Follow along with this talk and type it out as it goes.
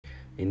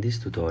In this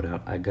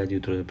tutorial, I guide you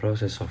through the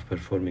process of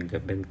performing a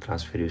bank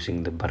transfer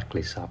using the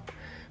Barclays app.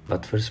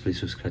 But first, please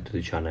subscribe to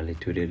the channel,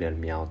 it will really help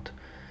me out.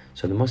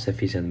 So the most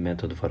efficient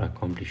method for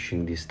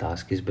accomplishing this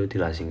task is by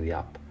utilizing the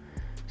app.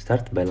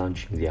 Start by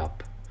launching the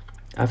app.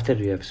 After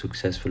you have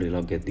successfully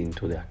logged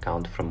into the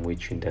account from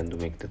which you intend to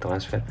make the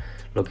transfer,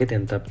 locate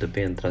and tap the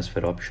Pay and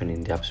Transfer option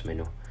in the app's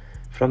menu.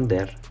 From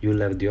there, you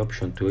will have the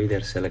option to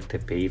either select a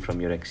payee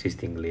from your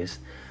existing list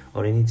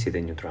or initiate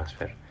a new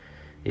transfer.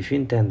 If you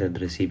intend that the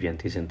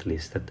recipient isn't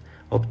listed,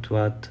 opt to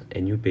add a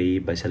new payee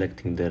by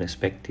selecting the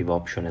respective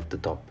option at the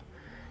top.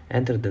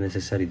 Enter the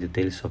necessary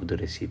details of the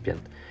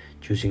recipient,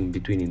 choosing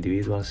between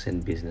individuals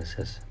and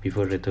businesses,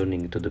 before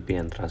returning to the Pay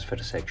and Transfer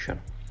section.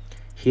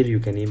 Here you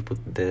can input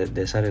the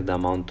desired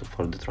amount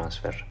for the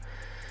transfer.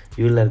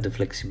 You will have the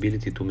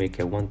flexibility to make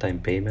a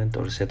one-time payment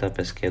or set up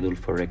a schedule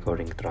for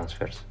recurring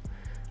transfers.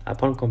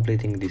 Upon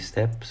completing these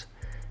steps,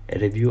 a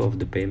review of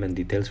the payment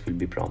details will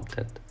be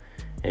prompted.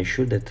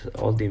 Ensure that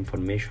all the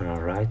information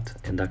are right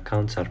and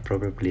accounts are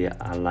properly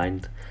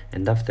aligned,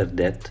 and after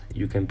that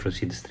you can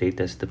proceed straight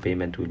as the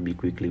payment will be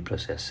quickly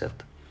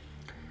processed.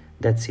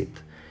 That's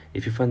it.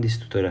 If you found this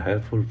tutorial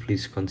helpful,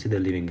 please consider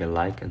leaving a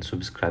like and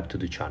subscribe to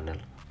the channel.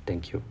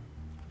 Thank you.